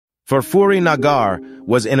Furfuri Nagar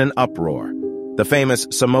was in an uproar. The famous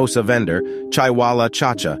samosa vendor, Chaiwala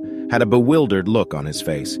Chacha, had a bewildered look on his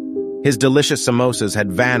face. His delicious samosas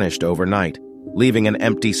had vanished overnight, leaving an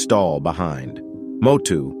empty stall behind.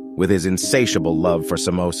 Motu, with his insatiable love for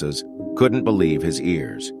samosas, couldn't believe his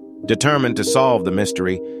ears. Determined to solve the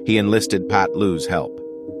mystery, he enlisted Patlu's help.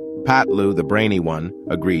 Patlu, the brainy one,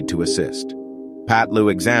 agreed to assist. Patlu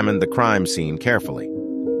examined the crime scene carefully.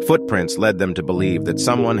 Footprints led them to believe that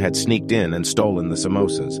someone had sneaked in and stolen the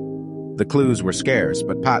samosas. The clues were scarce,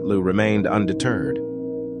 but Patlu remained undeterred.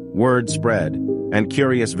 Word spread, and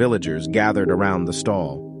curious villagers gathered around the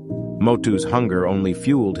stall. Motu's hunger only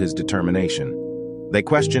fueled his determination. They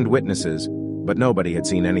questioned witnesses, but nobody had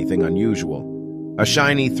seen anything unusual. A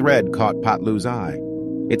shiny thread caught Patlu's eye.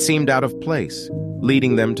 It seemed out of place,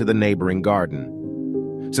 leading them to the neighboring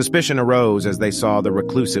garden. Suspicion arose as they saw the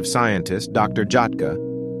reclusive scientist, Dr.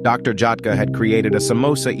 Jatka. Dr. Jatka had created a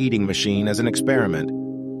samosa eating machine as an experiment.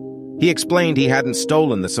 He explained he hadn't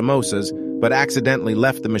stolen the samosas, but accidentally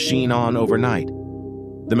left the machine on overnight.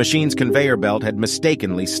 The machine's conveyor belt had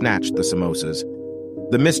mistakenly snatched the samosas.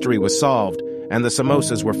 The mystery was solved, and the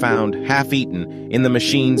samosas were found half-eaten in the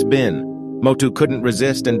machine's bin. Motu couldn't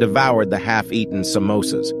resist and devoured the half-eaten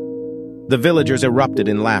samosas. The villagers erupted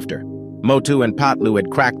in laughter. Motu and Patlu had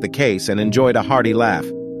cracked the case and enjoyed a hearty laugh.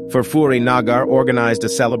 Furfuri Nagar organized a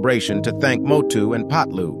celebration to thank Motu and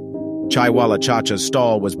Patlu. Chaiwala Chacha's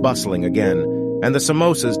stall was bustling again, and the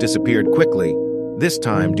samosas disappeared quickly, this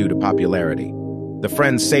time due to popularity. The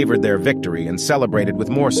friends savored their victory and celebrated with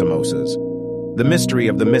more samosas. The mystery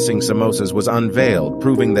of the missing samosas was unveiled,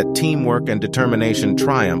 proving that teamwork and determination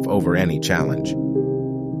triumph over any challenge.